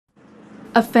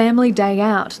A family day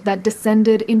out that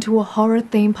descended into a horror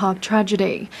theme park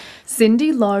tragedy.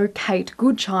 Cindy Lowe, Kate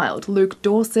Goodchild, Luke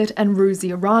Dorset and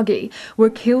Ruzi Aragi were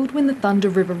killed when the Thunder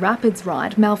River Rapids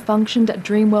ride malfunctioned at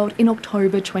Dreamworld in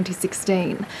October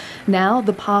 2016. Now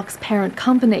the park's parent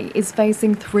company is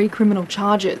facing 3 criminal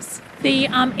charges. The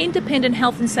independent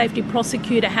health and safety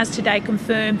prosecutor has today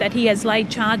confirmed that he has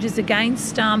laid charges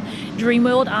against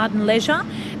Dreamworld, Ardent Leisure,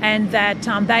 and that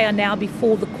they are now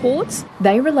before the courts.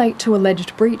 They relate to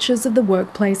alleged breaches of the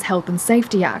Workplace Health and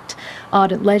Safety Act.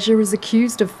 Ardent Leisure is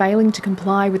accused of failing to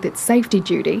comply with its safety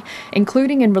duty,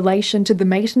 including in relation to the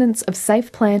maintenance of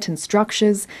safe plant and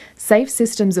structures, safe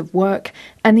systems of work,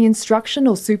 and the instruction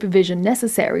or supervision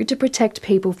necessary to protect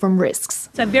people from risks.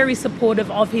 So very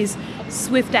supportive of his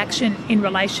swift action in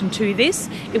relation to this.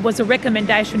 It was a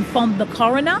recommendation from the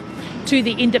coroner to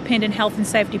the independent health and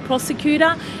safety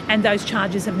prosecutor, and those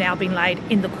charges have now been laid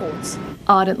in the courts.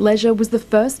 Ardent Leisure was the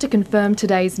first to confirm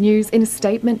today's news in a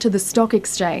statement to the stock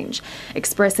exchange,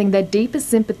 expressing their deepest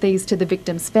sympathies to the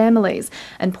victims' families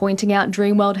and pointing out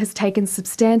Dreamworld has taken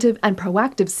substantive and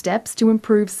proactive steps to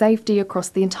improve safety across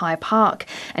the entire park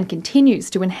and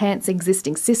continues to enhance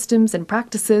existing systems and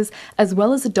practices as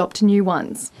well as adopt new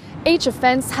ones. Each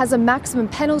offence has a maximum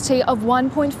penalty of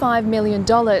 $1.5 million,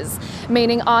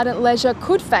 meaning Ardent Leisure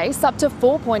could face up to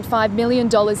 $4.5 million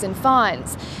in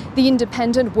fines. The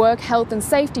independent work, health and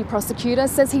safety prosecutor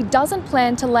says he doesn't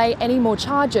plan to lay any more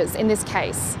charges in this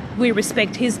case. We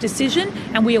respect his decision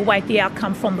and we await the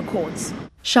outcome from the courts.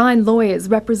 Shine Lawyers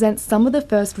represents some of the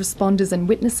first responders and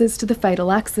witnesses to the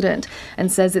fatal accident and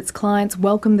says its clients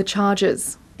welcome the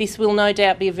charges. This will no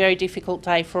doubt be a very difficult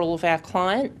day for all of our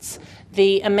clients.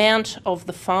 The amount of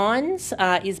the fines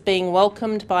is being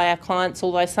welcomed by our clients,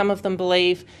 although some of them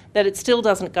believe that it still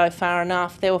doesn't go far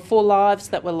enough. There were 4 lives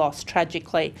that were lost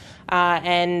tragically,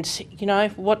 and you know,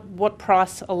 what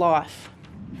price a life?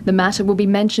 The matter will be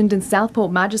mentioned in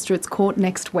Southport Magistrates Court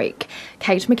next week.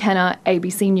 Kate McKenna,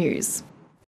 ABC News.